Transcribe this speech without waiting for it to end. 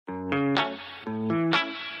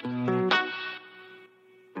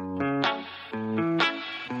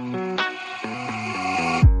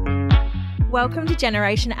Welcome to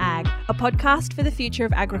Generation Ag, a podcast for the future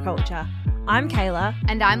of agriculture. I'm Kayla.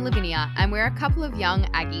 And I'm Lavinia, and we're a couple of young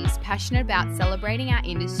Aggies passionate about celebrating our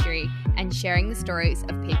industry and sharing the stories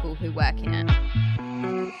of people who work in it.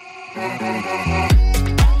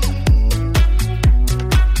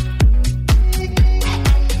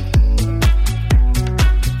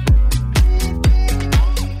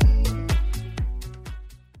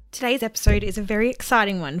 Today's episode is a very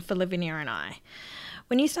exciting one for Lavinia and I.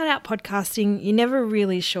 When you start out podcasting, you're never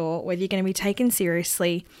really sure whether you're going to be taken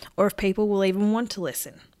seriously or if people will even want to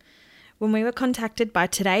listen. When we were contacted by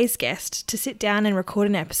today's guest to sit down and record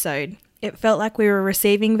an episode, it felt like we were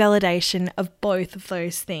receiving validation of both of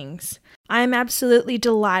those things. I am absolutely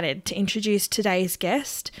delighted to introduce today's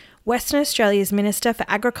guest, Western Australia's Minister for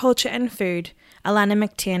Agriculture and Food, Alannah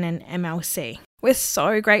McTiernan, MLC. We're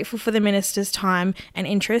so grateful for the Minister's time and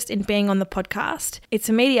interest in being on the podcast. It's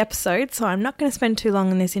a meaty episode, so I'm not going to spend too long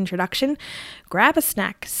on this introduction. Grab a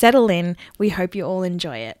snack, settle in. We hope you all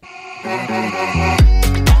enjoy it.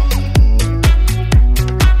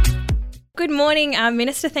 Good morning,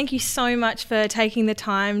 Minister. Thank you so much for taking the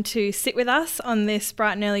time to sit with us on this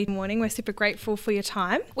bright and early morning. We're super grateful for your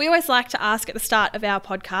time. We always like to ask at the start of our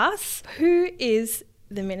podcasts, who is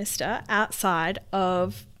the Minister outside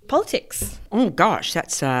of politics? Oh gosh,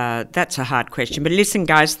 that's a hard question. But listen,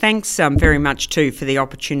 guys, thanks very much too for the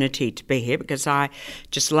opportunity to be here, because I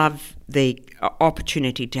just love the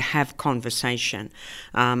opportunity to have conversation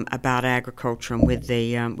about agriculture and with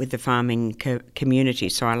the farming community.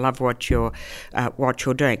 So I love what you're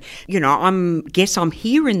doing. You know, I'm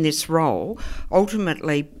here in this role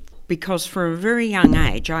ultimately because from a very young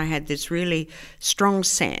age I had this really strong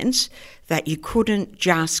sense that you couldn't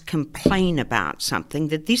just complain about something,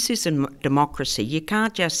 that this is a democracy. You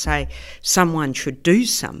can't just say someone should do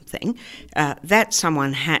something, that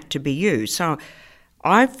someone had to be you. So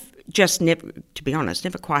I've just never, to be honest,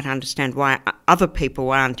 never quite understand why other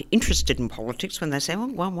people aren't interested in politics when they say, oh,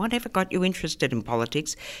 well, whatever got you interested in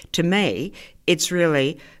politics? To me, it's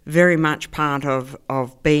really very much part of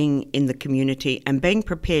being in the community and being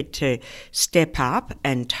prepared to step up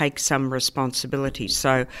and take some responsibility.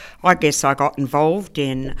 So I guess I got involved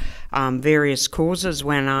in various causes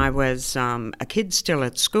when I was a kid still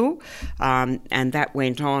at school, and that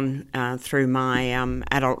went on through my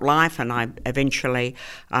adult life, and I eventually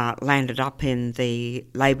landed up in the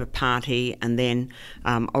Labor Party and then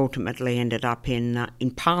ultimately ended up in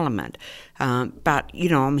Parliament. But, you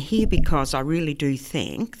know, I'm here because I really do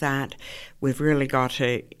think that we've really got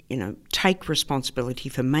to, you know, take responsibility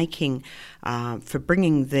for for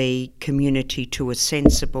bringing the community to a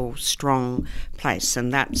sensible, strong place.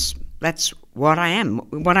 And that's what I am.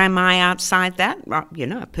 What am I outside that? Well, you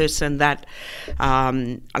know, a person that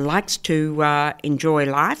likes to enjoy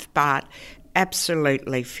life, but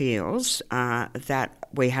absolutely feels that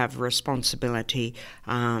we have responsibility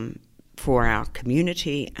for our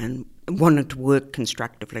community and wanted to work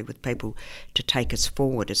constructively with people to take us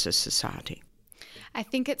forward as a society. I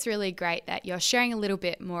think it's really great that you're sharing a little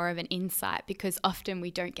bit more of an insight, because often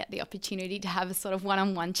we don't get the opportunity to have a sort of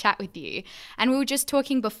one-on-one chat with you. And we were just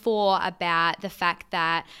talking before about the fact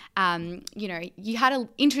that, you know, you had an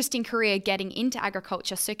interesting career getting into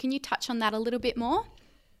agriculture. So can you touch on that a little bit more?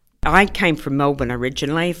 I came from Melbourne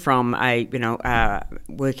originally, from a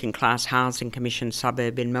working class housing commission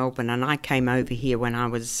suburb in Melbourne, and I came over here when I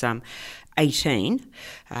was 18,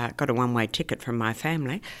 got a one-way ticket from my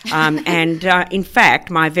family, and in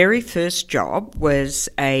fact my very first job was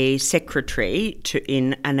a secretary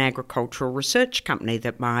in an agricultural research company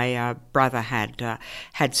that my brother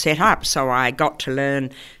had set up. So I got to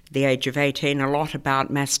learn the age of 18 a lot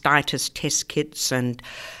about mastitis test kits and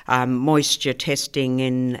moisture testing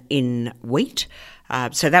in wheat.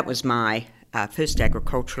 So that was my first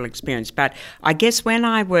agricultural experience. But I guess when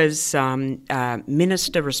I was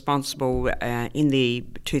minister responsible in the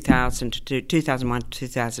 2001 to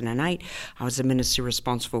 2008, I was a minister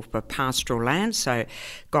responsible for pastoral land, so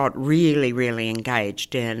got really, really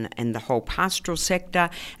engaged in the whole pastoral sector.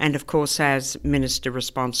 And of course, as minister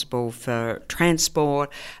responsible for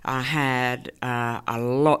transport, I had a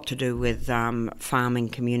lot to do with farming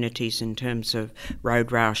communities in terms of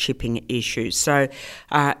road rail shipping issues. So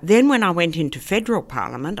then when I went into federal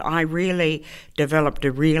parliament, I really developed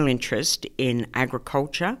a real interest in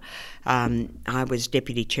agriculture. I was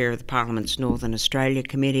deputy chair of the Parliament's Northern Australia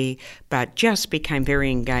Committee, but just became very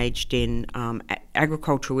engaged in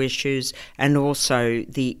agricultural issues and also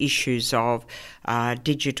the issues of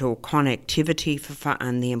digital connectivity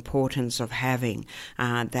and the importance of having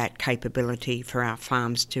that capability for our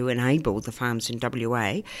farms to enable the farms in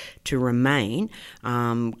WA to remain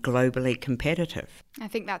globally competitive. I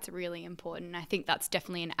think that's really important. I think that's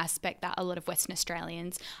definitely an aspect that a lot of Western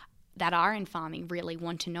Australians that are in farming really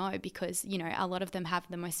want to know, because, you know, a lot of them have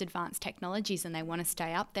the most advanced technologies and they want to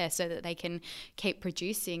stay up there so that they can keep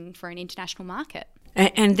producing for an international market.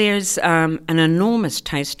 And there's an enormous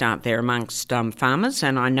taste out there amongst farmers,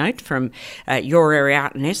 and I note from your area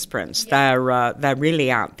out in Esperance, they're really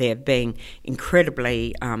out there being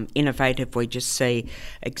incredibly innovative. We just see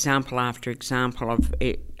example after example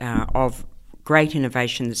of great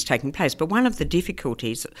innovation that's taking place. But one of the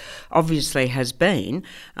difficulties obviously has been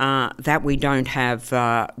that we don't have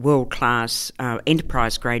world-class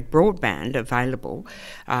enterprise-grade broadband available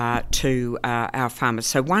to our farmers.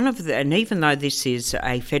 So and even though this is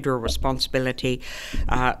a federal responsibility,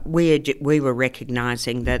 we were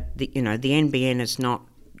recognising that the NBN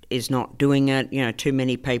is not doing it. You know, too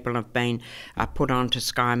many people have been put onto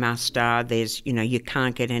Sky Master. There's, you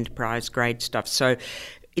can't get enterprise-grade stuff. So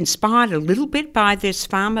inspired a little bit by this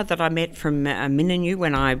farmer that I met from Mininu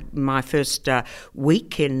when my first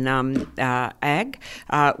week in ag,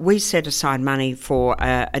 we set aside money for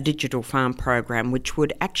a digital farm program which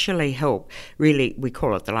would actually help, really, we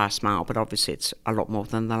call it the last mile, but obviously it's a lot more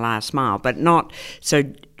than the last mile, but not so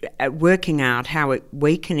working out how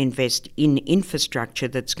we can invest in infrastructure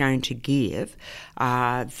that's going to give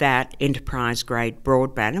that enterprise-grade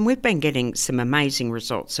broadband. And we've been getting some amazing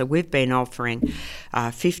results. So we've been offering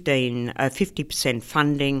 50%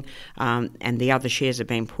 funding, and the other shares have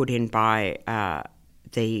been put in by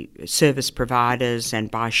the service providers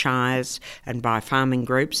and by shires and by farming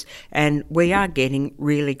groups, and we are getting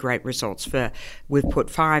really great results. We've put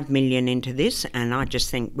 $5 million into this, and I just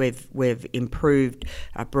think we've improved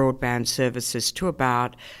broadband services to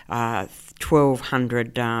about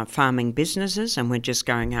 1,200 farming businesses, and we're just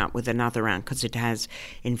going out with another round because it has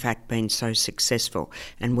in fact been so successful.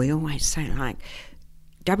 And we always say, like,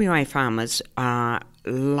 WA farmers are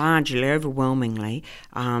largely, overwhelmingly,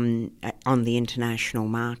 on the international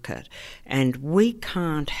market. And we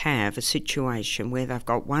can't have a situation where they've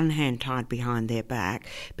got one hand tied behind their back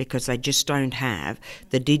because they just don't have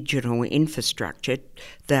the digital infrastructure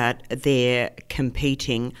that their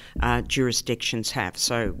competing jurisdictions have.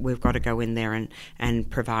 So we've got to go in there and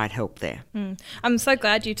provide help there. I'm so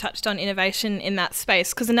glad you touched on innovation in that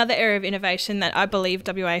space, because another area of innovation that I believe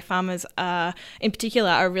WA farmers in particular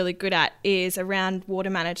are really good at is around water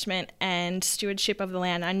management and stewardship of the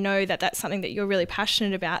land. I know that that's something that you're really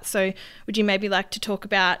passionate about. So would you maybe like to talk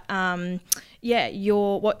about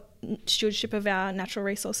what stewardship of our natural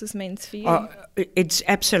resources means for you? It's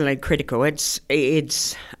absolutely critical. It's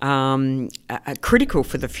critical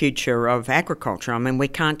for the future of agriculture. I mean, we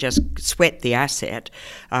can't just sweat the asset.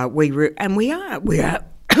 We are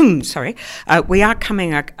sorry. We are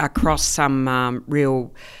coming across some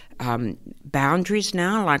real boundaries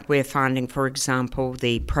now, like we're finding, for example,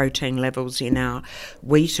 the protein levels in our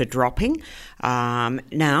wheat are dropping.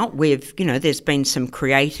 Now there's been some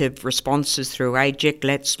creative responses through AGEC.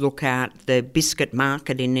 Let's look at the biscuit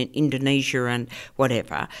market in Indonesia and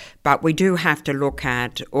whatever. But we do have to look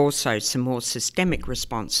at also some more systemic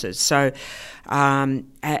responses. So,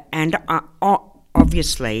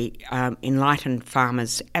 obviously, enlightened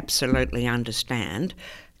farmers absolutely understand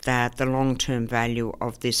that the long-term value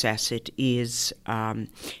of this asset is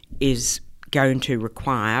going to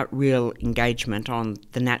require real engagement on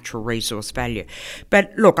the natural resource value.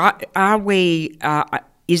 But look,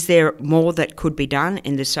 is there more that could be done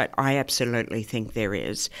in this? I absolutely think there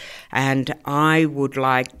is. And I would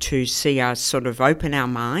like to see us sort of open our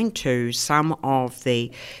mind to some of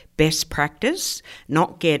the best practice,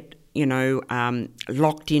 not get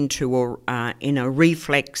locked into or in a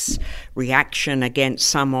reflex reaction against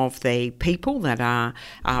some of the people that are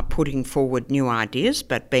putting forward new ideas,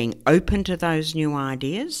 but being open to those new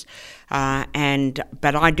ideas.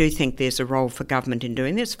 But I do think there's a role for government in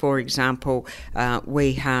doing this. For example,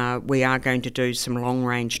 we are going to do some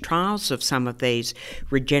long-range trials of some of these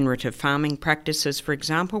regenerative farming practices, for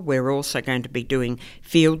example. We're also going to be doing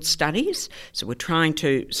field studies. So we're trying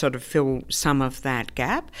to sort of fill some of that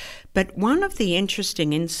gap. But one of the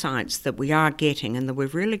interesting insights that we are getting, and that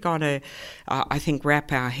we've really got to, I think,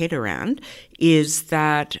 wrap our head around, is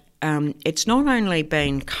that it's not only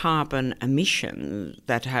been carbon emission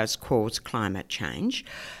that has caused climate change,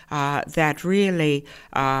 that really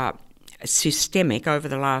systemic over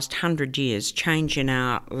the last 100 years, change in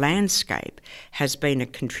our landscape has been a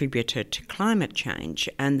contributor to climate change.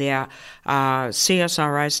 And there are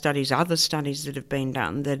CSIRO studies, other studies that have been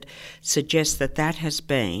done that suggest that that has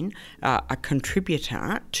been a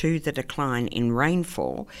contributor to the decline in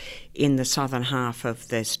rainfall in the southern half of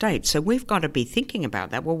the state. So we've got to be thinking about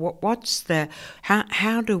that. Well,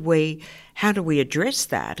 how do we address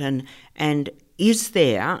that? And is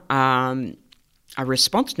there a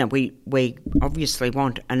response? Now, we obviously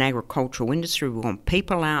want an agricultural industry. We want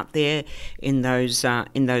people out there in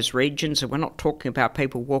those regions, and we're not talking about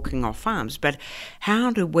people walking off farms. But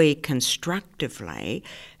how do we constructively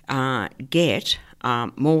get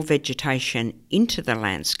more vegetation into the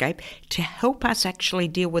landscape to help us actually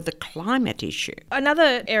deal with the climate issue?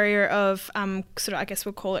 Another area of I guess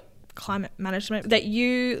we'll call it climate management that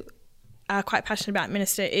you are quite passionate about,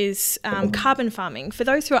 Minister, is carbon farming. For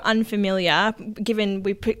those who are unfamiliar, given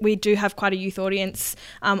we do have quite a youth audience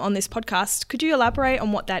on this podcast, could you elaborate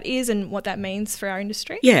on what that is and what that means for our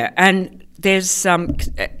industry? Yeah, and there's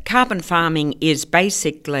carbon farming is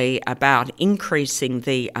basically about increasing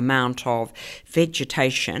the amount of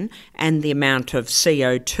vegetation and the amount of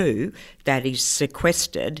CO2 that is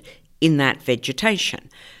sequestered in that vegetation.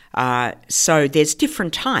 So there's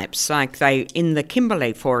different types, like in the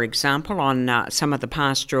Kimberley, for example, on some of the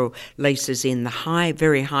pastoral leases in the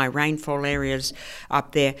very high rainfall areas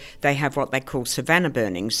up there, they have what they call savanna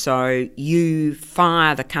burning. So you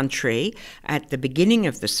fire the country at the beginning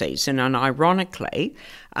of the season, and ironically,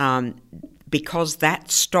 because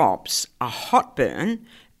that stops a hot burn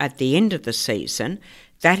at the end of the season,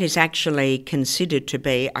 that is actually considered to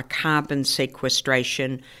be a carbon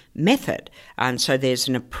sequestration method. And so there's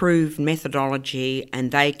an approved methodology,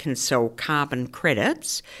 and they can sell carbon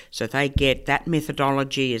credits. So that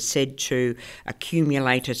methodology is said to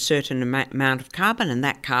accumulate a certain amount of carbon, and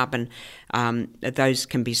that carbon, those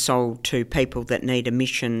can be sold to people that need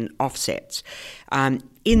emission offsets.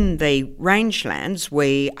 In the rangelands,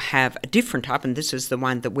 we have a different type, and this is the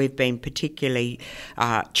one that we've been particularly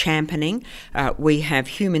championing. We have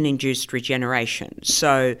human-induced regeneration.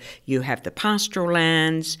 So you have the pastoral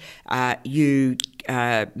lands, you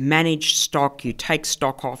manage stock, you take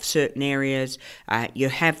stock off certain areas, you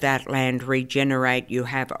have that land regenerate, you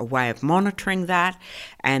have a way of monitoring that,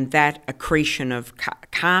 and that accretion of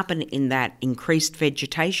carbon in that increased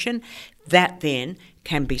vegetation, that then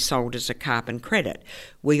can be sold as a carbon credit.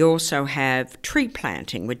 We also have tree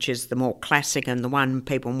planting, which is the more classic and the one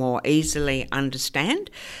people more easily understand,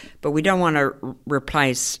 but we don't want to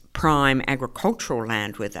replace prime agricultural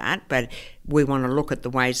land with that, but we want to look at the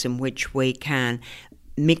ways in which we can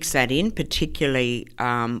mix that in, particularly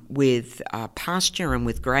with pasture and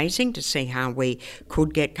with grazing, to see how we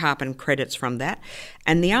could get carbon credits from that.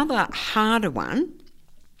 And the other harder one,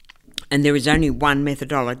 and there is only one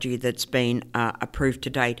methodology that's been approved to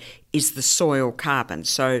date, is the soil carbon.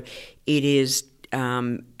 So it is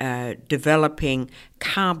developing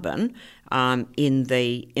carbon in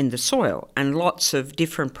the soil, and lots of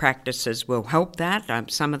different practices will help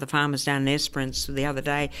that. Some of the farmers down in Esperance the other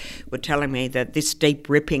day were telling me that this deep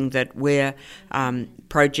ripping that we're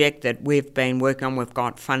project that we've been working on, we've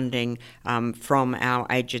got funding from our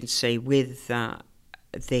agency with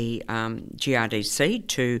the GRDC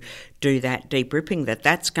to do that deep ripping,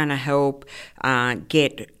 that's going to help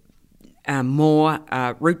get more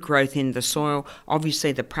root growth in the soil.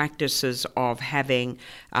 Obviously, the practices of having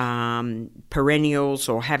perennials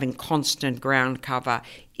or having constant ground cover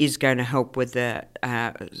is going to help with the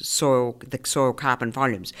soil carbon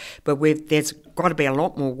volumes. But there's got to be a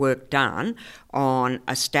lot more work done on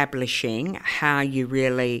establishing how you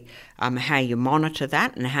really how you monitor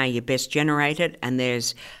that and how you best generate it. And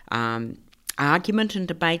there's argument and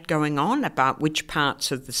debate going on about which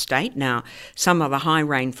parts of the state. Now, some of the high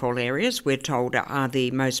rainfall areas, we're told, are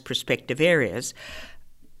the most prospective areas.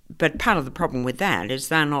 But part of the problem with that is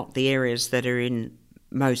they're not the areas that are in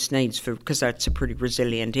most needs because that's a pretty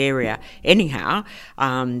resilient area. Anyhow,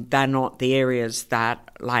 they're not the areas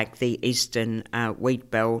that, like the eastern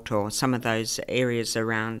wheat belt or some of those areas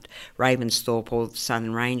around Ravensthorpe or the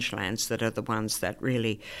southern rangelands, that are the ones that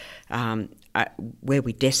really where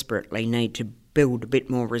we desperately need to build a bit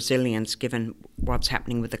more resilience given what's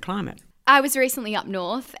happening with the climate. I was recently up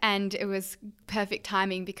north, and it was perfect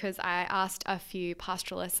timing because I asked a few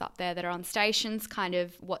pastoralists up there that are on stations kind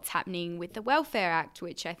of what's happening with the Welfare Act,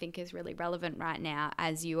 which I think is really relevant right now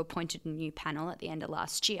as you appointed a new panel at the end of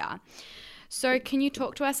last year. So can you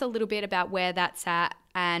talk to us a little bit about where that's at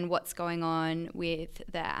and what's going on with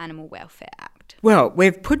the Animal Welfare Act? Well,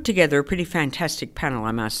 we've put together a pretty fantastic panel,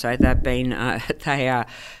 I must say. They are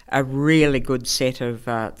a really good set of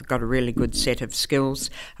got a really good set of skills.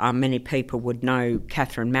 Many people would know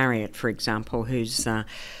Catherine Marriott, for example, who's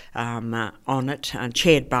on it,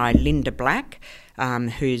 chaired by Linda Black,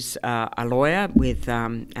 who's a lawyer with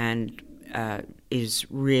is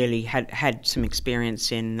really had some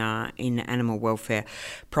experience in animal welfare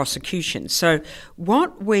prosecution. So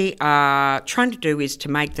what we are trying to do is to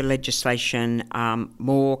make the legislation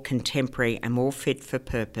more contemporary and more fit for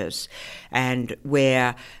purpose, and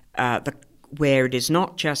where it is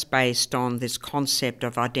not just based on this concept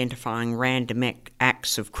of identifying random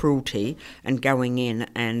acts of cruelty and going in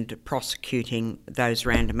and prosecuting those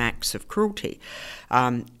random acts of cruelty.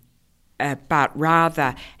 But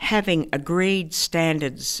rather having agreed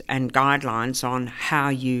standards and guidelines on how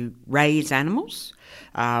you raise animals,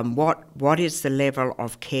 what is the level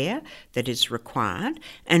of care that is required,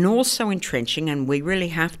 and also entrenching, and we really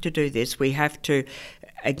have to do this, we have to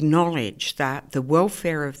acknowledge that the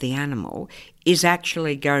welfare of the animal is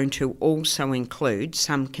actually going to also include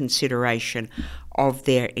some consideration of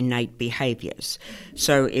their innate behaviours.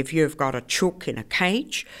 So if you've got a chook in a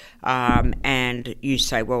cage and you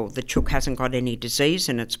say, well, the chook hasn't got any disease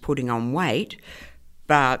and it's putting on weight,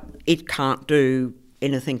 but it can't do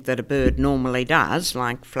anything that a bird normally does,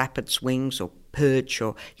 like flap its wings or perch,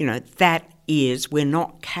 or, we're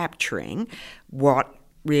not capturing what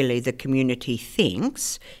really the community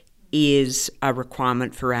thinks is a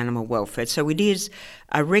requirement for animal welfare. So it is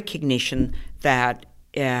a recognition that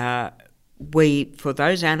for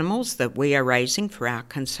those animals that we are raising for our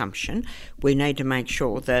consumption, we need to make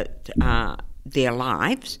sure that their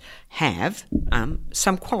lives have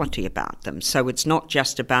some quality about them. So it's not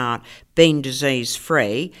just about being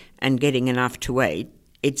disease-free and getting enough to eat,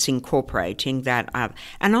 it's incorporating that.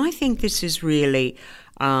 And I think this is really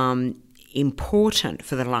important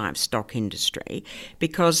for the livestock industry,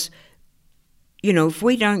 because if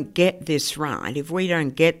we don't get this right, if we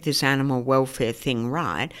don't get this animal welfare thing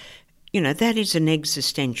right, that is an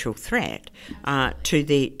existential threat to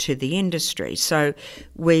the industry. So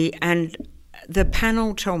the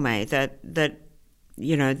panel told me that the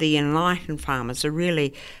enlightened farmers are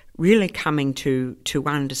really coming to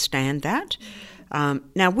understand that.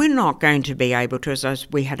 Now, we're not going to be able to,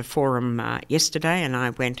 we had a forum yesterday and I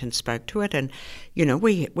went and spoke to it, and,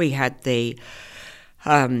 we had the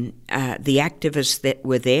activists that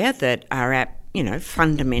were there that are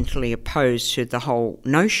fundamentally opposed to the whole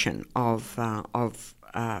notion of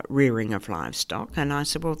rearing of livestock. And I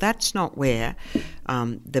said, well, that's not where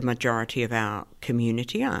the majority of our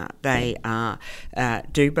community are. They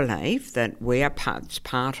do believe that we are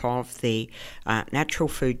part of the natural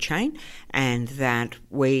food chain, and that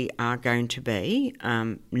we are going to be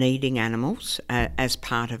needing animals as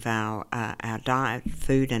part of our diet,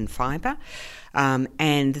 food and fibre,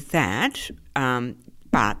 and that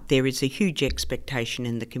but there is a huge expectation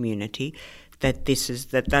in the community that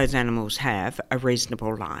those animals have a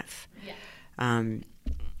reasonable life. Yeah. I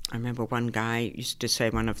remember one guy used to say,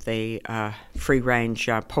 one of the free-range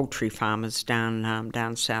poultry farmers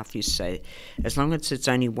down south used to say, as long as it's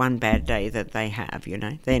only one bad day that they have,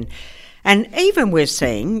 then, and even we're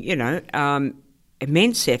seeing,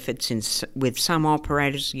 immense efforts with some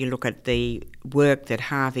operators. You look at the work that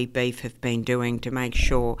Harvey Beef have been doing to make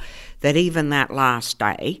sure that even that last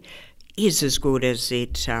day is as good as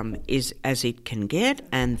it can get,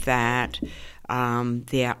 and that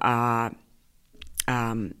there are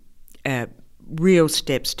real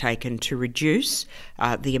steps taken to reduce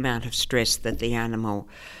the amount of stress that the animal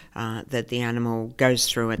goes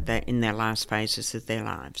through in their last phases of their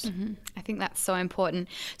lives. Mm-hmm. I think that's so important.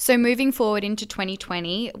 So moving forward into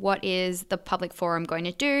 2020, what is the public forum going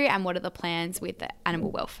to do, and what are the plans with the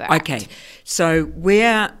Animal Welfare Act? Okay, so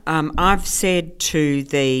I've said to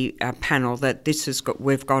the panel that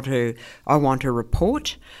I want a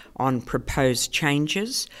report on proposed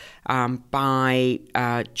changes by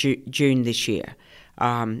June this year.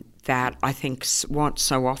 That I think what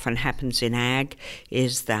so often happens in ag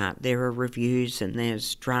is that there are reviews and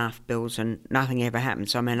there's draft bills and nothing ever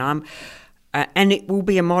happens. I mean, and it will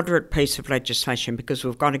be a moderate piece of legislation because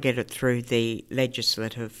we've got to get it through the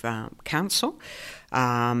Legislative Council,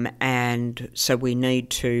 and so we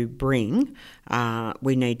need to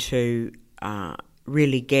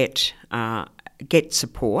really get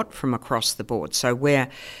support from across the board. So we're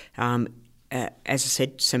as I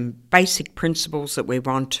said, some basic principles that we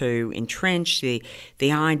want to entrench, the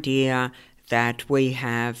idea that we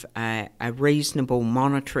have a reasonable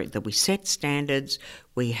monitoring, that we set standards,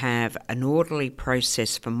 We have an orderly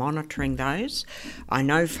process for monitoring those. I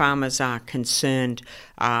know farmers are concerned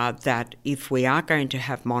that if we are going to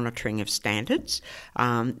have monitoring of standards,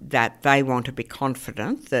 that they want to be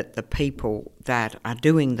confident that the people that are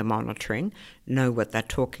doing the monitoring know what they're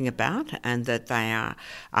talking about and that they are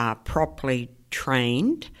properly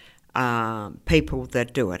trained people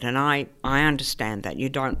that do it. And I understand that. You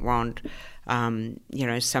don't want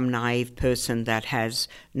some naive person that has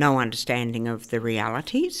no understanding of the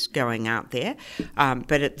realities going out there.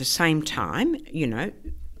 But at the same time,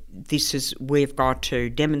 we've got to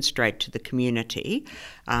demonstrate to the community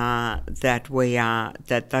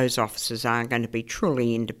that those officers are going to be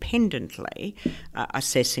truly independently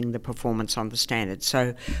assessing the performance on the standards.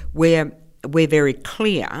 So we're very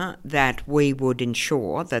clear that we would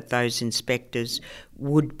ensure that those inspectors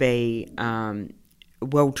would be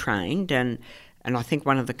well trained, and I think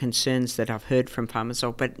one of the concerns that I've heard from farmers,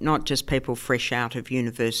 but not just people fresh out of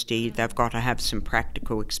university, they've got to have some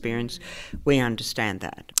practical experience. We understand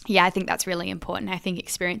that. Yeah, I think that's really important. I think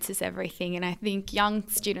experience is everything, and I think young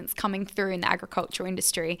students coming through in the agricultural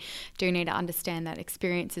industry do need to understand that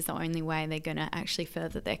experience is the only way they're going to actually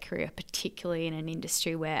further their career, particularly in an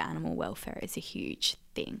industry where animal welfare is a huge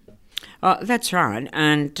thing. That's right,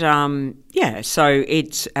 and so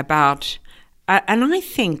it's about... and I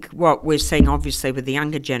think what we're seeing, obviously, with the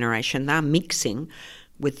younger generation, they're mixing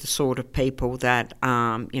with the sort of people that,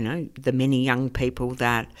 the many young people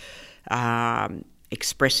that are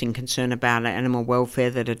expressing concern about animal welfare,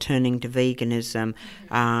 that are turning to veganism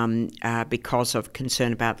because of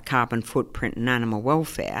concern about the carbon footprint and animal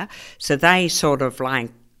welfare. So they sort of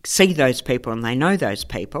see those people and they know those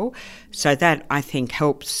people, so that I think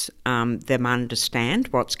helps them understand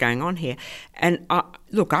what's going on here. And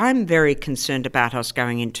I'm very concerned about us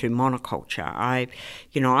going into monoculture. I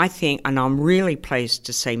think, and I'm really pleased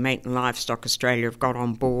to see Meat and Livestock Australia have got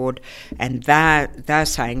on board, and they're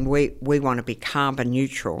saying we want to be carbon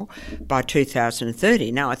neutral by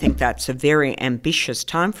 2030. Now, I think that's a very ambitious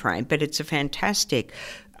timeframe, but it's a fantastic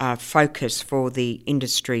focus for the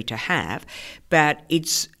industry to have, but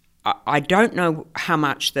I don't know how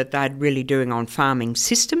much that they're really doing on farming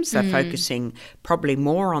systems. They're focusing probably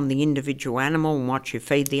more on the individual animal and what you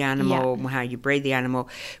feed the animal and how you breed the animal,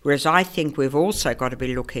 whereas I think we've also got to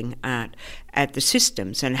be looking at the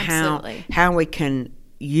systems and how we can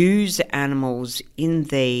use animals in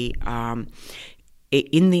the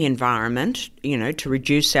environment, to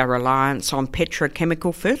reduce our reliance on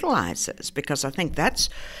petrochemical fertilisers, because I think that's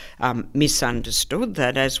misunderstood,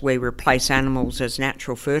 that as we replace animals as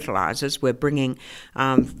natural fertilisers, we're bringing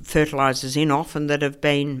fertilisers in often that have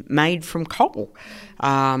been made from coal.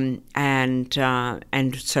 And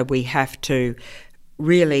so we have to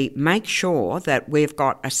really make sure that we've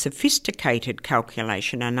got a sophisticated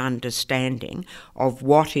calculation and understanding of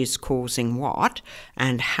what is causing what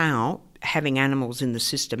and how having animals in the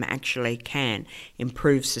system actually can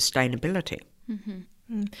improve sustainability.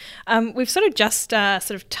 We've sort of just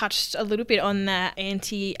touched a little bit on that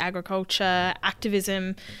anti-agriculture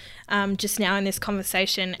activism just now in this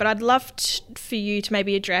conversation, but I'd love for you to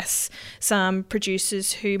maybe address some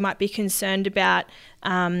producers who might be concerned about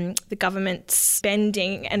the government's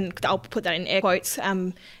spending, and I'll put that in air quotes,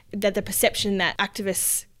 that the perception that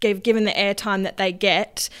activists, given the airtime that they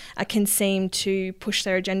get, can seem to push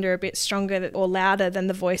their agenda a bit stronger or louder than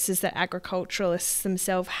the voices that agriculturalists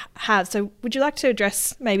themselves have. So would you like to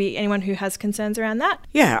address maybe anyone who has concerns around that?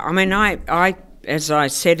 Yeah, I mean, I as I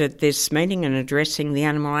said at this meeting and addressing the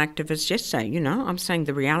animal activists yesterday, I'm saying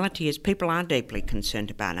the reality is people are deeply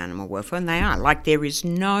concerned about animal welfare, and they are. There is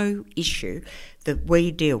no issue that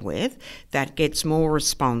we deal with that gets more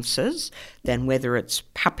responses than whether it's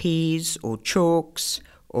puppies or chooks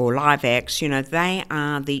or live eggs. They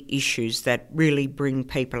are the issues that really bring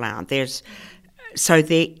people out. There is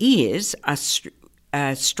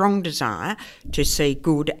a strong desire to see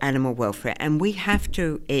good animal welfare, and we have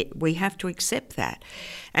to accept that.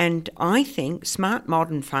 And I think smart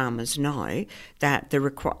modern farmers know that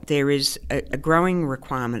there is a growing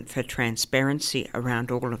requirement for transparency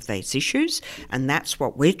around all of these issues, and that's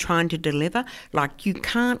what we're trying to deliver. You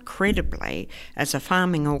can't credibly, as a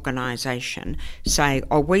farming organisation, say,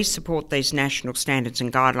 we support these national standards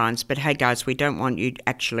and guidelines, but hey guys, we don't want you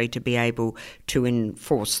actually to be able to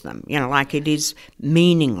enforce them. It is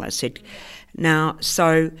meaningless.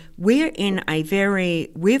 So we've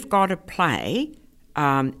got to play.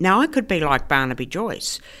 Now I could be like Barnaby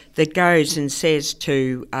Joyce, that goes and says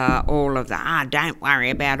to all of don't worry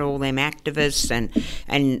about all them activists,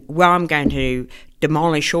 and I'm going to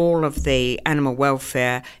demolish all of the animal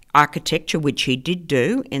welfare architecture, which he did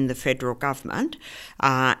do in the federal government,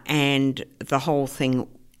 and the whole thing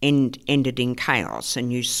ended in chaos.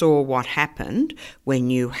 And you saw what happened when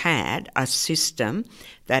you had a system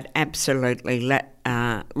that absolutely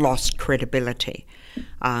lost credibility.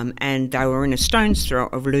 And they were in a stone's throw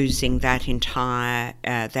of losing that entire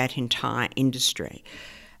industry.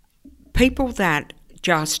 People that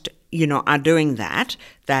just, are doing that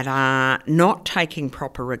are not taking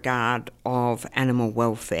proper regard of animal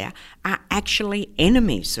welfare, are actually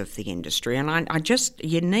enemies of the industry. And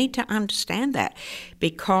you need to understand that,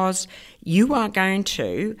 because you are going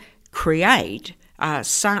to create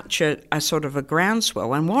such a sort of a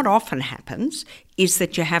groundswell. And what often happens is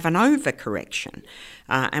that you have an overcorrection.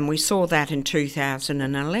 And we saw that in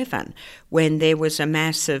 2011 when there was a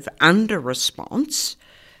massive under-response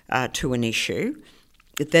to an issue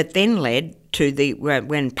that then led to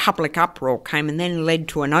when public uproar came, and then led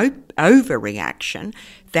to an overreaction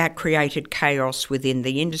that created chaos within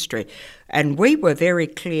the industry. And we were very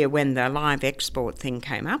clear when the live export thing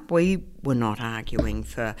came up. We were not arguing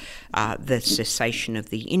for the cessation of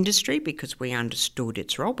the industry because we understood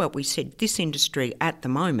its role, but we said this industry at the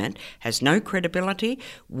moment has no credibility.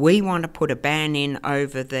 We want to put a ban in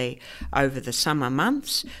over the summer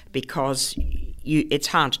months because it's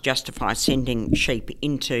hard to justify sending sheep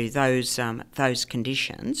into those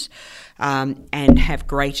conditions, and have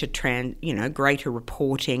greater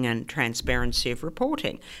reporting and transparency of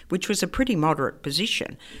reporting, which was a pretty moderate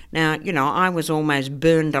position. Now, I was almost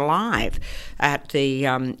burned alive at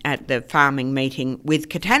the farming meeting with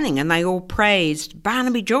Katanning, and they all praised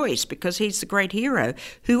Barnaby Joyce because he's the great hero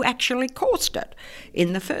who actually caused it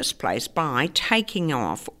in the first place by taking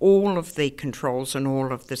off all of the controls and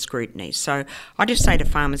all of the scrutiny. So I just say to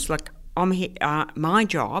farmers, look, I'm here, my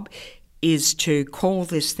job is to call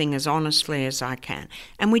this thing as honestly as I can.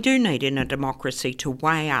 And we do need in a democracy to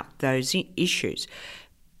weigh up those issues.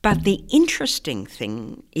 But the interesting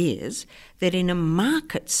thing is that in a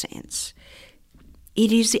market sense,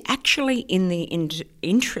 it is actually in the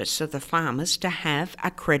interests of the farmers to have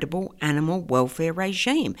a credible animal welfare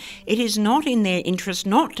regime. It is not in their interest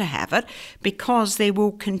not to have it, because there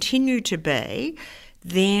will continue to be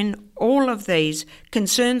then all of these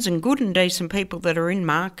concerns and good and decent people that are in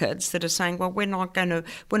markets that are saying, well, we're not going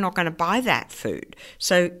to buy that food.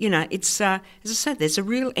 So, it's, as I said, there's a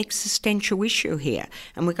real existential issue here.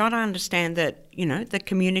 And we've got to understand that, the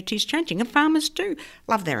community is changing. And farmers do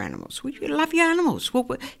love their animals. We love your animals. Well,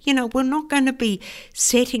 we're not going to be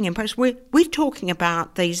setting in place. We're talking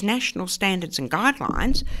about these national standards and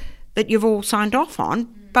guidelines that you've all signed off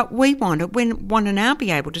on, but we want to now be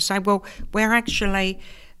able to say, well, they're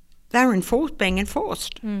being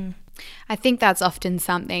enforced. I think that's often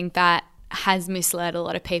something that has misled a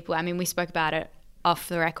lot of people. I mean, we spoke about it off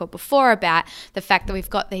the record before about the fact that we've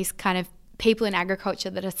got these kind of people in agriculture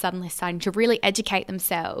that are suddenly starting to really educate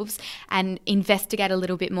themselves and investigate a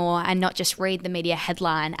little bit more and not just read the media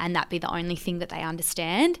headline and that be the only thing that they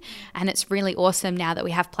understand. And it's really awesome now that we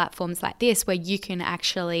have platforms like this where you can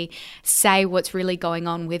actually say what's really going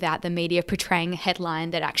on without the media portraying a headline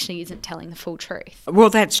that actually isn't telling the full truth. Well,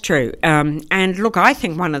 that's true. And look, I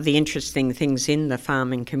think one of the interesting things in the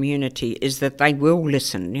farming community is that they will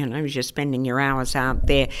listen, as you're spending your hours out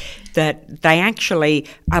there, that they actually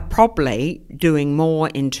are probably doing more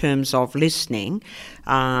in terms of listening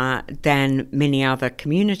than many other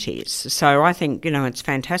communities. So I think, it's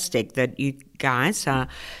fantastic that you guys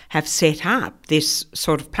have set up this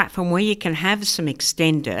sort of platform where you can have some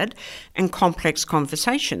extended and complex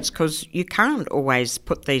conversations, because you can't always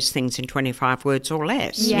put these things in 25 words or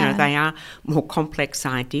less. Yeah. They are more complex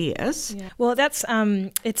ideas. Yeah. Well, that's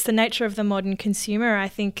it's the nature of the modern consumer. I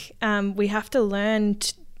think we have to learn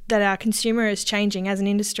that our consumer is changing as an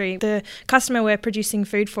industry. The customer we're producing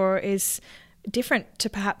food for is different to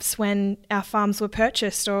perhaps when our farms were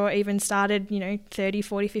purchased or even started, 30,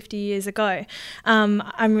 40, 50 years ago.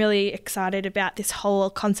 I'm really excited about this whole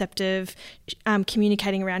concept of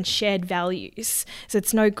communicating around shared values. So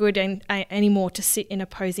it's no good anymore to sit in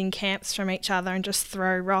opposing camps from each other and just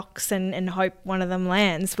throw rocks and hope one of them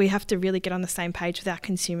lands. We have to really get on the same page with our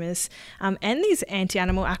consumers and these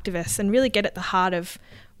anti-animal activists and really get at the heart of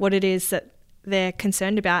what it is that they're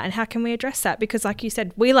concerned about and how can we address that, because like you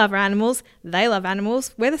said, we love our animals, they love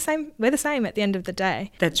animals, we're the same at the end of the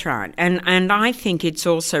day. That's right. And I think it's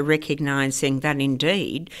also recognising that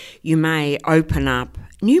indeed you may open up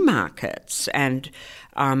new markets and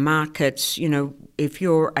markets, if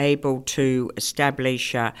you're able to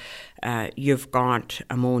establish you've got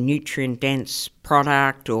a more nutrient dense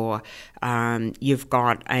product, or you've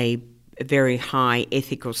got a very high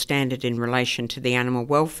ethical standard in relation to the animal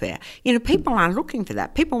welfare. People aren't looking for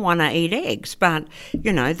that. People want to eat eggs, but,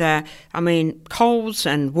 Coles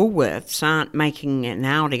and Woolworths aren't making, and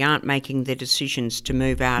Aldi aren't making the decisions to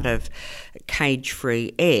move out of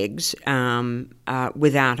cage-free eggs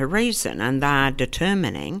without a reason, and they're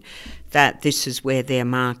determining that this is where their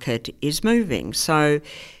market is moving. So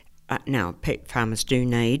now, pet farmers do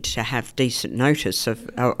need to have decent notice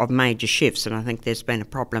of major shifts, and I think there's been a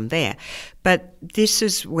problem there. But this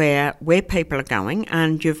is where people are going,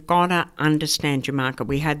 and you've got to understand your market.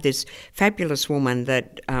 We had this fabulous woman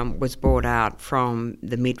that was brought out from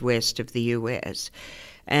the Midwest of the US,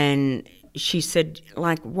 and she said,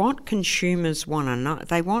 what consumers want to know,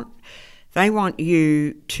 they want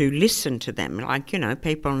you to listen to them,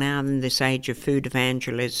 people now in this age of food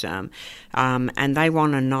evangelism, and they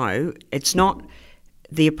want to know. It's not,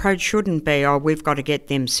 the approach shouldn't be, we've got to get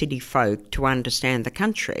them city folk to understand the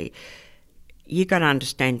country. You've got to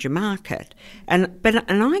understand your market. And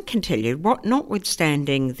I can tell you,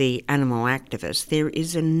 notwithstanding the animal activists, there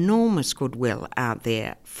is enormous goodwill out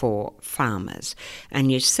there for farmers. And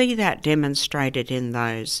you see that demonstrated in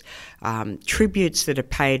those tributes that are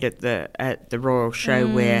paid at the Royal Show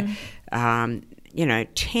where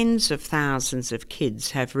tens of thousands of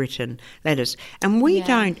kids have written letters. And we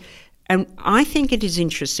don't, and I think it is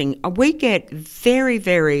interesting, we get very,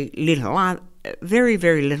 very little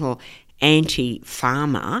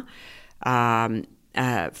anti-farmer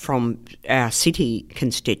from our city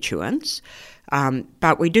constituents,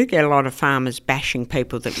 but we do get a lot of farmers bashing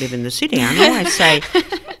people that live in the city. And I always say,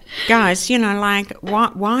 guys,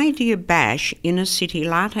 why do you bash inner city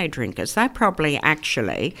latte drinkers? They probably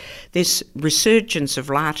actually, this resurgence of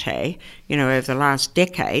latte, over the last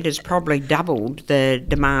decade has probably doubled the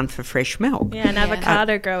demand for fresh milk. Yeah, and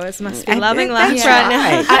avocado growers must be loving latte right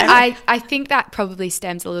now. I think that probably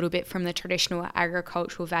stems a little bit from the traditional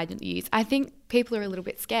agricultural values. I think people are a little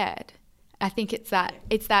bit scared. I think it's that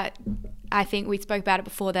I think we spoke about it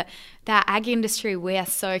before, that ag industry, we are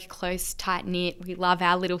so close, tight-knit, we love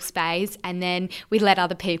our little space, and then we let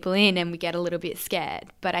other people in and we get a little bit scared.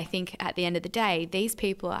 But I think at the end of the day, these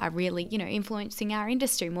people are really, influencing our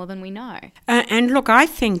industry more than we know. And look, I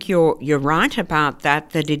think you're right about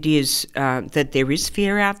that it is, that there is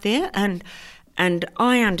fear out there, and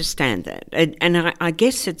I understand that. And I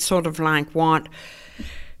guess it's sort of like what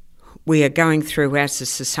we are going through as a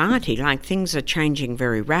society. Things are changing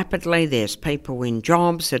very rapidly. There's people in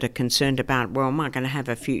jobs that are concerned about, am I going to have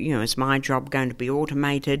a few, is my job going to be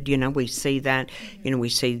automated? We see that, we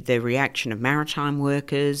see the reaction of maritime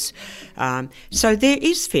workers. So there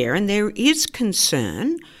is fear and there is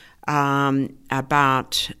concern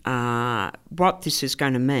about what this is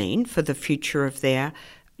going to mean for the future of their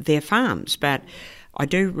farms. But I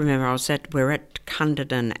do remember we're at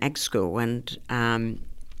Cunderdin Ag School, and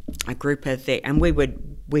a group of there, and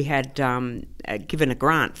we had given a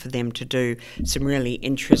grant for them to do some really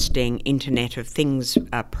interesting Internet of Things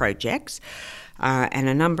projects, and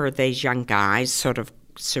a number of these young guys sort of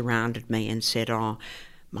surrounded me and said,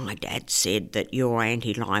 my dad said that you're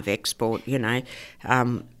anti-live export, what's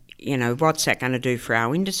that going to do for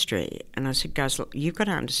our industry? And I said, guys, look, you've got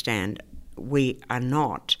to understand, we are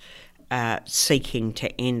not seeking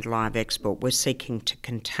to end live export, we're seeking to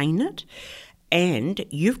contain it. And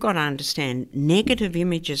you've got to understand, negative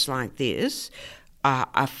images like this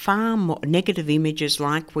are far more, negative images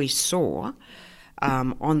like we saw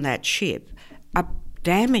on that ship are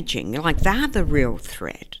damaging. They're the real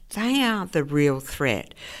threat. They are the real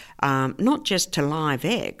threat, not just to live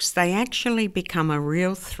eggs. They actually become a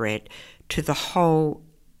real threat to the whole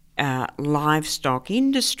livestock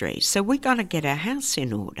industry. So we got to get our house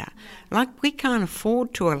in order. We can't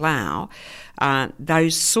afford to allow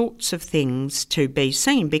those sorts of things to be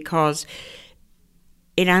seen, because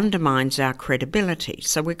it undermines our credibility.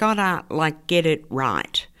 So we got to get it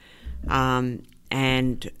right, and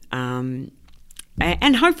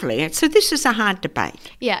hopefully. So this is a hard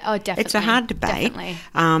debate. Yeah. Oh, definitely. It's a hard debate. Definitely.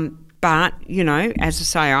 But as I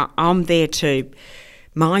say, I'm there to.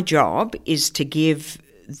 My job is to give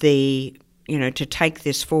to take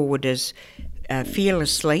this forward as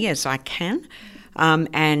fearlessly as I can,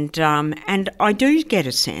 and I do get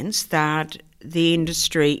a sense that the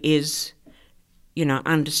industry is,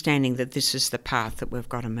 understanding that this is the path that we've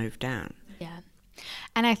got to move down. Yeah.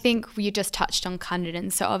 And I think you just touched on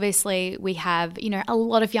Cunderdin. So obviously we have, a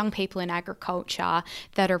lot of young people in agriculture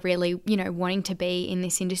that are really, wanting to be in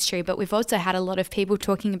this industry. But we've also had a lot of people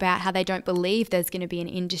talking about how they don't believe there's going to be an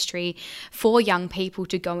industry for young people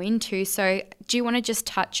to go into. So do you want to just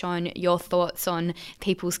touch on your thoughts on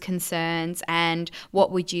people's concerns and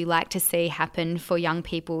what would you like to see happen for young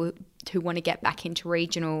people who want to get back into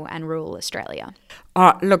regional and rural Australia?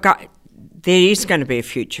 Look, there is going to be a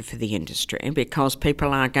future for the industry because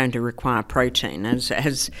people are going to require protein. I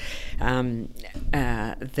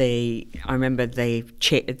remember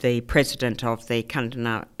the president of the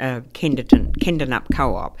Kindernup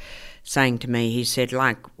Co-op saying to me, he said,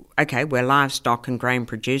 okay, we're livestock and grain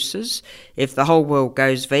producers. If the whole world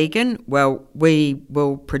goes vegan, well, we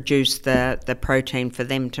will produce the protein for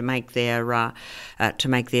them to make their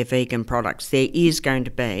vegan products. There is going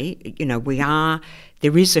to be,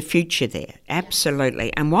 there is a future there,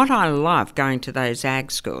 absolutely. And what I love going to those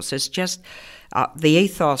ag schools is just the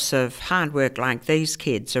ethos of hard work. Like these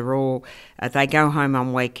kids are all, they go home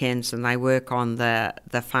on weekends and they work on the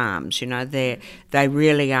farms. They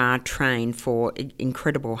really are trained for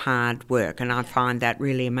incredible hard work, and I find that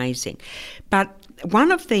really amazing. But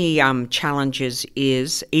one of the challenges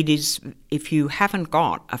is if you haven't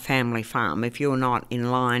got a family farm, if you're not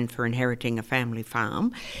in line for inheriting a family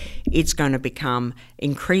farm, it's going to become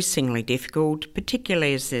increasingly difficult,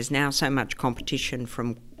 particularly as there's now so much competition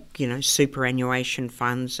from superannuation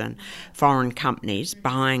funds and foreign companies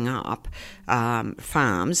buying up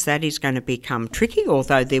farms. That is going to become tricky,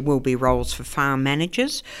 although there will be roles for farm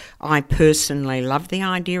managers. I personally love the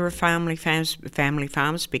idea of family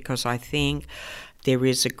farms because I think there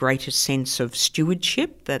is a greater sense of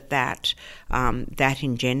stewardship that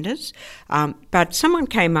engenders. But someone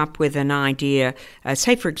came up with an idea,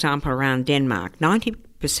 say for example around Denmark,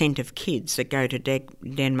 90% of kids that go to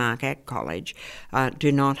Denmark Ag College are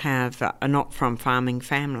not from farming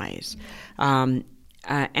families, and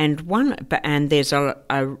there's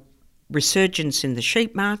a resurgence in the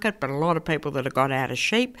sheep market, but a lot of people that have got out of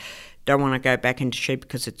sheep don't want to go back into sheep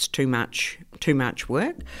because it's too much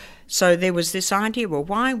work. So there was this idea, well,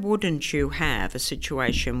 why wouldn't you have a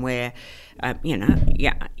situation where,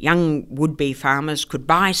 young would-be farmers could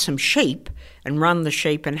buy some sheep and run the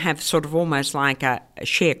sheep and have sort of almost like a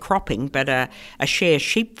share cropping, but a share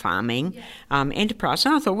sheep farming enterprise.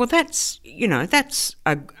 And I thought, well, that's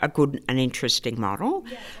a good and interesting model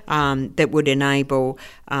that would enable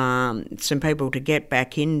some people to get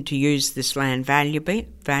back in to use this land valuably.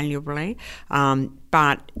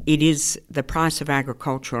 But the price of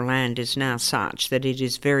agricultural land is now such that it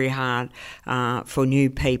is very hard for new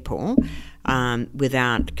people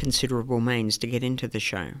without considerable means to get into the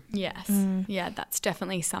show. Yes. Yeah, that's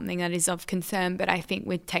definitely something that is of concern. But I think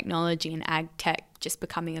with technology and ag tech just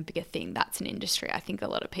becoming a bigger thing, that's an industry I think a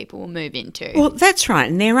lot of people will move into. Well, that's right.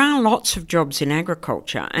 And there are lots of jobs in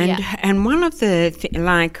agriculture. And one of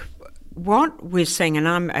the, what we're seeing, and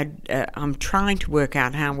I'm trying to work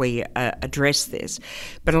out how we address this,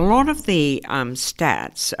 but a lot of the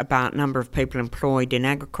stats about number of people employed in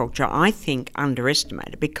agriculture, I think,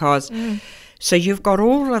 underestimated because so you've got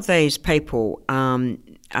all of these people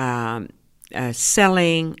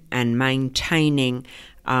selling and maintaining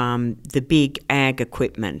the big ag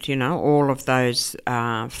equipment, all of those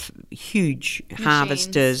huge machines,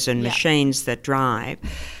 harvesters and machines that drive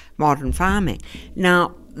modern farming.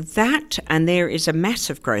 Now, and there is a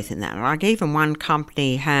massive growth in that. Like even one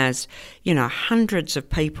company has, hundreds of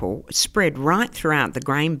people spread right throughout the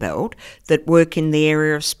grain belt that work in the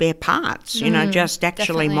area of spare parts, just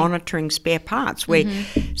actually monitoring spare parts. But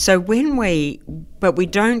we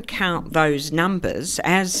don't count those numbers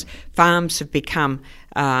as farms have become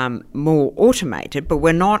more automated, but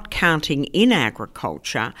we're not counting in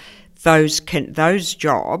agriculture those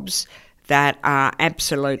jobs that are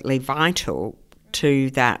absolutely vital to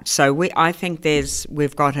that. So I think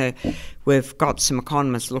we've got some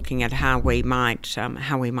economists looking at how we might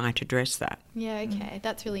address that. Yeah, okay,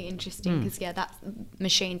 that's really interesting because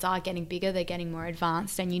machines are getting bigger, they're getting more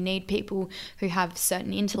advanced, and you need people who have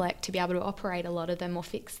certain intellect to be able to operate a lot of them or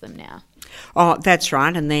fix them now. Oh, that's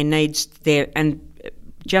right, and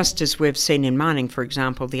just as we've seen in mining, for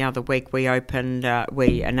example, the other week we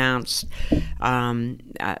announced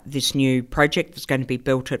this new project that's going to be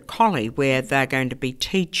built at Collie, where they're going to be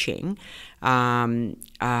teaching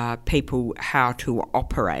people how to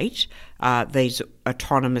operate these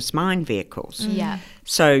autonomous mine vehicles. Yeah.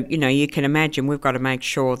 So, you can imagine we've got to make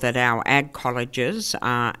sure that our ag colleges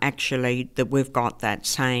are actually, that we've got that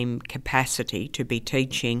same capacity to be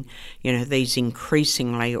teaching, these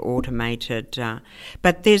increasingly automated,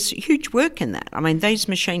 but there's huge work in that. I mean, these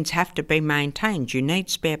machines have to be maintained. You need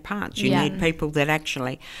spare parts. You need people that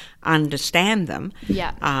actually understand them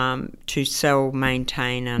to sell,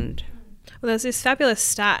 maintain and... Well, there's this fabulous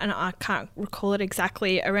stat, and I can't recall it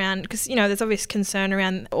exactly, around, because, there's obvious concern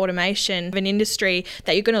around automation of an industry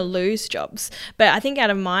that you're going to lose jobs. But I think out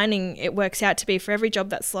of mining, it works out to be for every job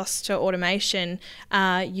that's lost to automation,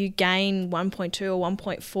 you gain 1.2 or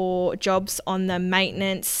 1.4 jobs on the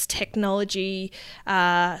maintenance, technology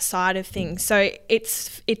side of things. So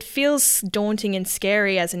it feels daunting and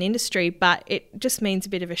scary as an industry, but it just means a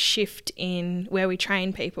bit of a shift in where we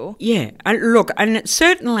train people. Yeah, look, and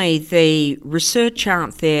certainly the research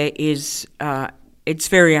out there is it's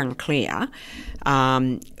very unclear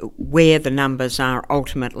where the numbers are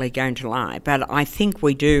ultimately going to lie. But I think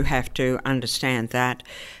we do have to understand that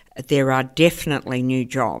there are definitely new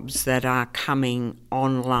jobs that are coming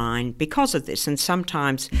online because of this. And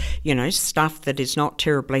sometimes, stuff that is not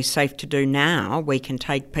terribly safe to do now, we can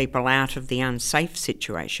take people out of the unsafe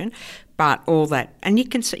situation. But all that, and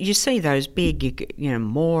you see those big,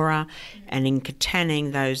 Mora and in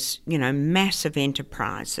Katanning, those, massive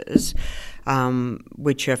enterprises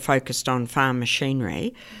which are focused on farm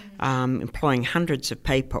machinery, employing hundreds of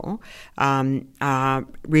people, are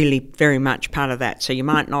really very much part of that. So you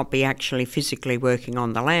might not be actually physically working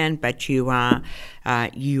on the land, but you are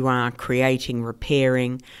creating,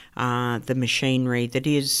 repairing the machinery that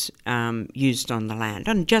is used on the land.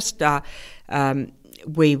 And just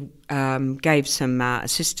we gave some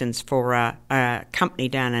assistance for a company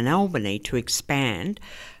down in Albany to expand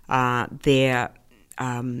their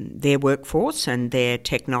workforce and their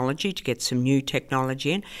technology, to get some new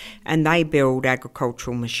technology in, and they build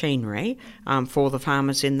agricultural machinery for the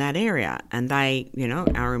farmers in that area, and they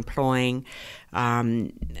are employing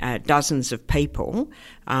dozens of people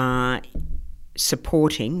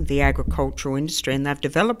supporting the agricultural industry, and they've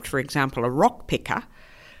developed, for example, a rock picker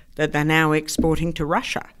that they're now exporting to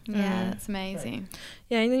Russia. Yeah, that's amazing.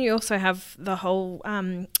 Yeah, and then you also have the whole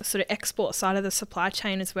sort of export side of the supply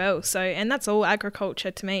chain as well. So, and that's all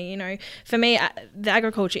agriculture to me. For me, the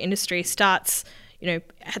agriculture industry starts,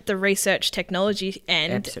 at the research technology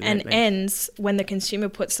end. Absolutely. And ends when the consumer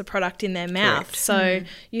puts the product in their mouth. Correct. So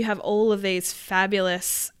you have all of these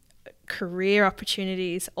fabulous career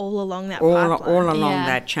opportunities all along that pipeline. All along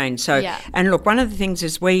that chain. So, and look, one of the things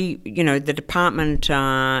is the department,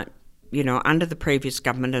 under the previous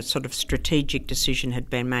government, a sort of strategic decision had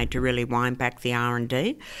been made to really wind back the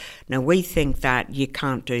R&D. Now, we think that you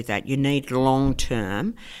can't do that. You need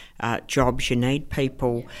long-term jobs. You need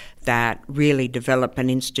people that really develop an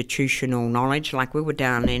institutional knowledge. Like we were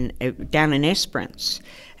down in Esperance,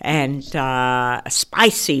 and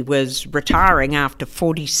Spicy was retiring after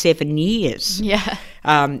 47 years. Yeah.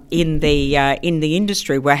 In the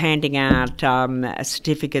industry, we're handing out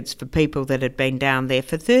certificates for people that had been down there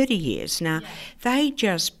for 30 years. Now,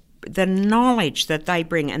 the knowledge that they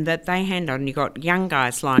bring and that they hand on, you've got young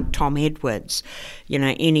guys like Tom Edwards,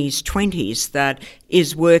 in his 20s, that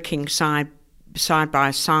is working side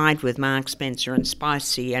by side with Mark Spencer and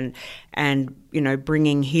Spicy, and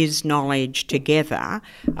bringing his knowledge together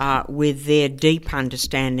with their deep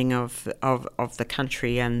understanding of the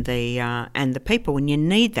country and the people, and you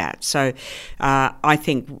need that. So I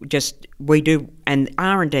think we do, and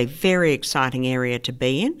R&D, very exciting area to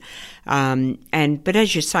be in. But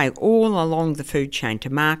as you say, all along the food chain, to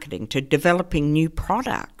marketing, to developing new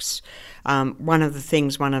products. One of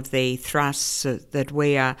the thrusts that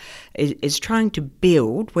we are is trying to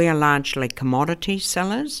build. We are largely commodity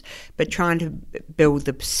sellers, but trying to build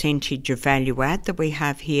the percentage of value add that we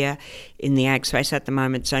have here in the ag space. At the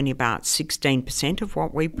moment, it's only about 16% of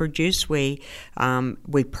what we produce. We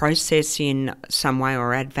process in some way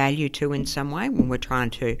or add value to in some way, when we're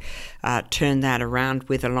trying to turn that around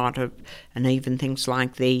with a lot of, and even things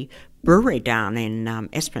like the brewery down in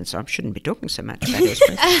Esperance. I shouldn't be talking so much about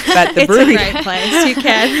Esperance, but the brewery, it's a great place. You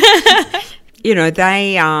can.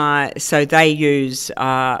 They use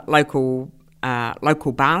local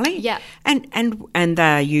barley, and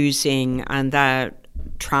they're using, and they're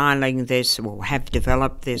trialling this, or have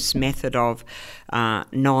developed this method of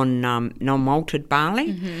non-malted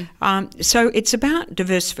barley. Mm-hmm. So it's about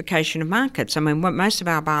diversification of markets. I mean, most of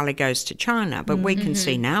our barley goes to China, but we can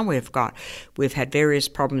see now we've had various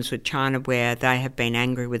problems with China where they have been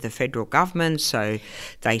angry with the federal government, so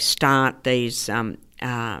they start these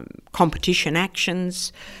competition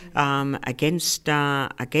actions against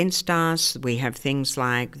us. We have things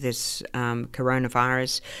like this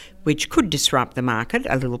coronavirus, which could disrupt the market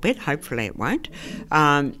a little bit. Hopefully it won't.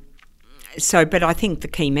 But I think the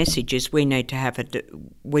key message is we need to have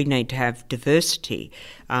diversity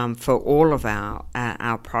for all of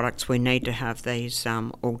our products. We need to have these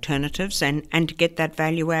alternatives and to get that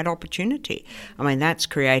value add opportunity. I mean, that's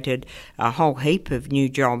created a whole heap of new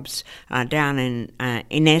jobs down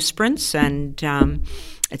in Esperance, and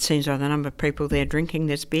it seems like the number of people there drinking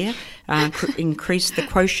this beer increased the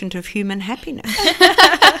quotient of human happiness.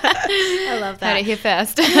 I love that. Heard it here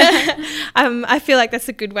first. I feel like that's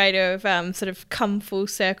a good way to have sort of come full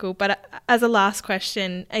circle. But as a last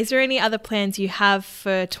question, is there any other plans you have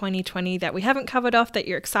for 2020 that we haven't covered off that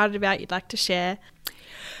you're excited about, you'd like to share?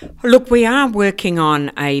 Look, we are working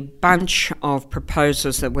on a bunch of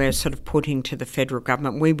proposals that we're sort of putting to the federal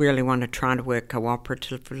government. We really want to try to work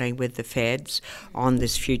cooperatively with the feds on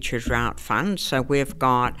this future drought fund. So we've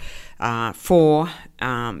got 4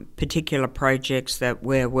 particular projects that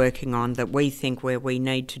we're working on that we think where we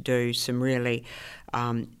need to do some really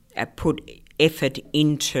put effort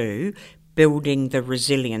into building the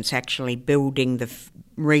resilience, actually building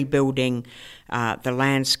rebuilding the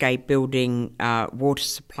landscape, building water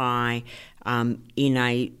supply in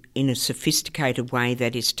a sophisticated way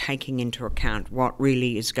that is taking into account what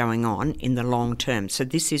really is going on in the long term. So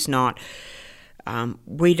this is not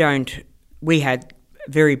we had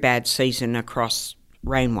very bad season across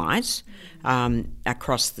rain-wise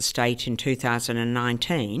across the state in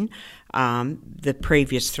 2019. The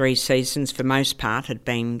previous 3 seasons, for most part, had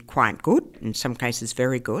been quite good, in some cases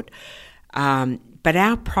very good. But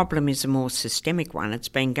our problem is a more systemic one. It's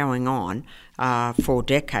been going on for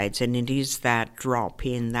decades, and it is that drop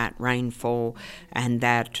in that rainfall and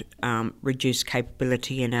that reduced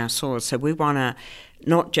capability in our soil. So we want to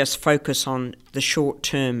not just focus on the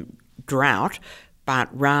short-term drought,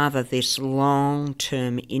 but rather this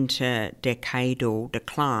long-term interdecadal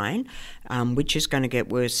decline, which is going to get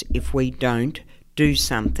worse if we don't do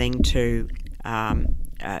something to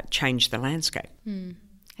change the landscape.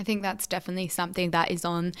 I think that's definitely something that is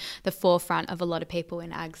on the forefront of a lot of people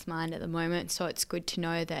in ag's mind at the moment. So it's good to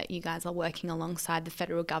know that you guys are working alongside the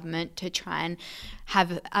federal government to try and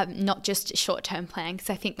have not just a short-term plan, because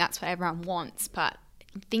I think that's what everyone wants, but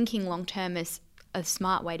thinking long-term is a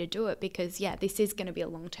smart way to do it, because this is going to be a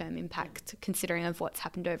long-term impact considering of what's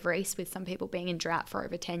happened over east with some people being in drought for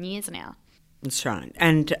over 10 years now. That's right.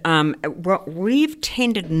 And we've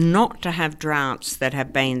tended not to have droughts that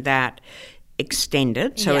have been that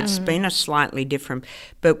extended, so it's been a slightly different,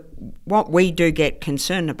 but what we do get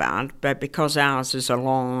concerned about, but because ours is a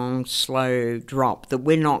long, slow drop, that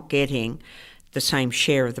we're not getting the same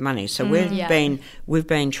share of the money. So we've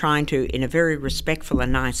been trying to, in a very respectful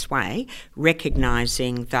and nice way,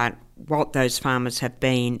 recognising that what those farmers have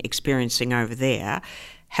been experiencing over there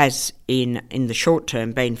has in the short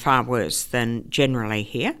term been far worse than generally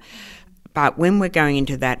here. But when we're going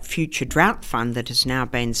into that future drought fund that has now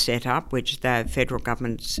been set up, which the federal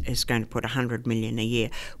government is going to put $100 million a year,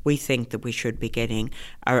 we think that we should be getting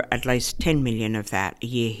at least $10 million of that a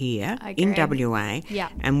year here in WA. Yeah.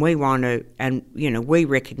 And we want to, and we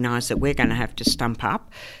recognise that we're going to have to stump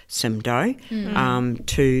up some dough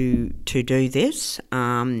to do this,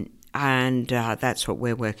 and that's what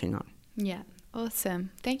we're working on. Yeah.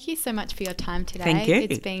 Awesome. Thank you so much for your time today. Thank you.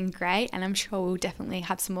 It's been great, and I'm sure we'll definitely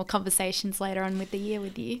have some more conversations later on with the year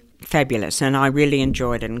with you. Fabulous, and I really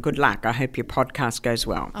enjoyed it, and good luck. I hope your podcast goes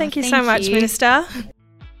well. Thank you so much, Minister.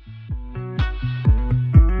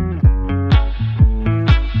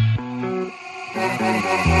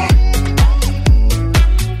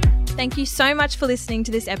 Thank you so much for listening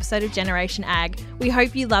to this episode of Generation Ag. We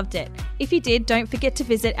hope you loved it. If you did, don't forget to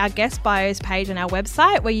visit our guest bios page on our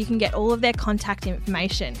website where you can get all of their contact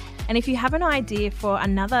information. And if you have an idea for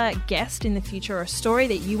another guest in the future or a story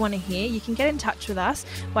that you want to hear, you can get in touch with us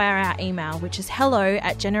via our email, which is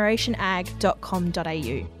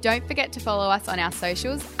hello@generationag.com.au. Don't forget to follow us on our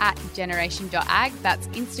socials @generation.ag. That's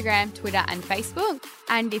Instagram, Twitter and Facebook.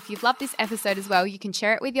 And if you've loved this episode as well, you can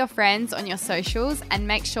share it with your friends on your socials, and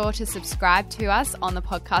make sure to subscribe to us on the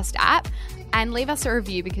podcast app and leave us a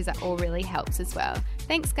review, because that all really helps as well.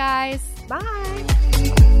 Thanks, guys. Bye.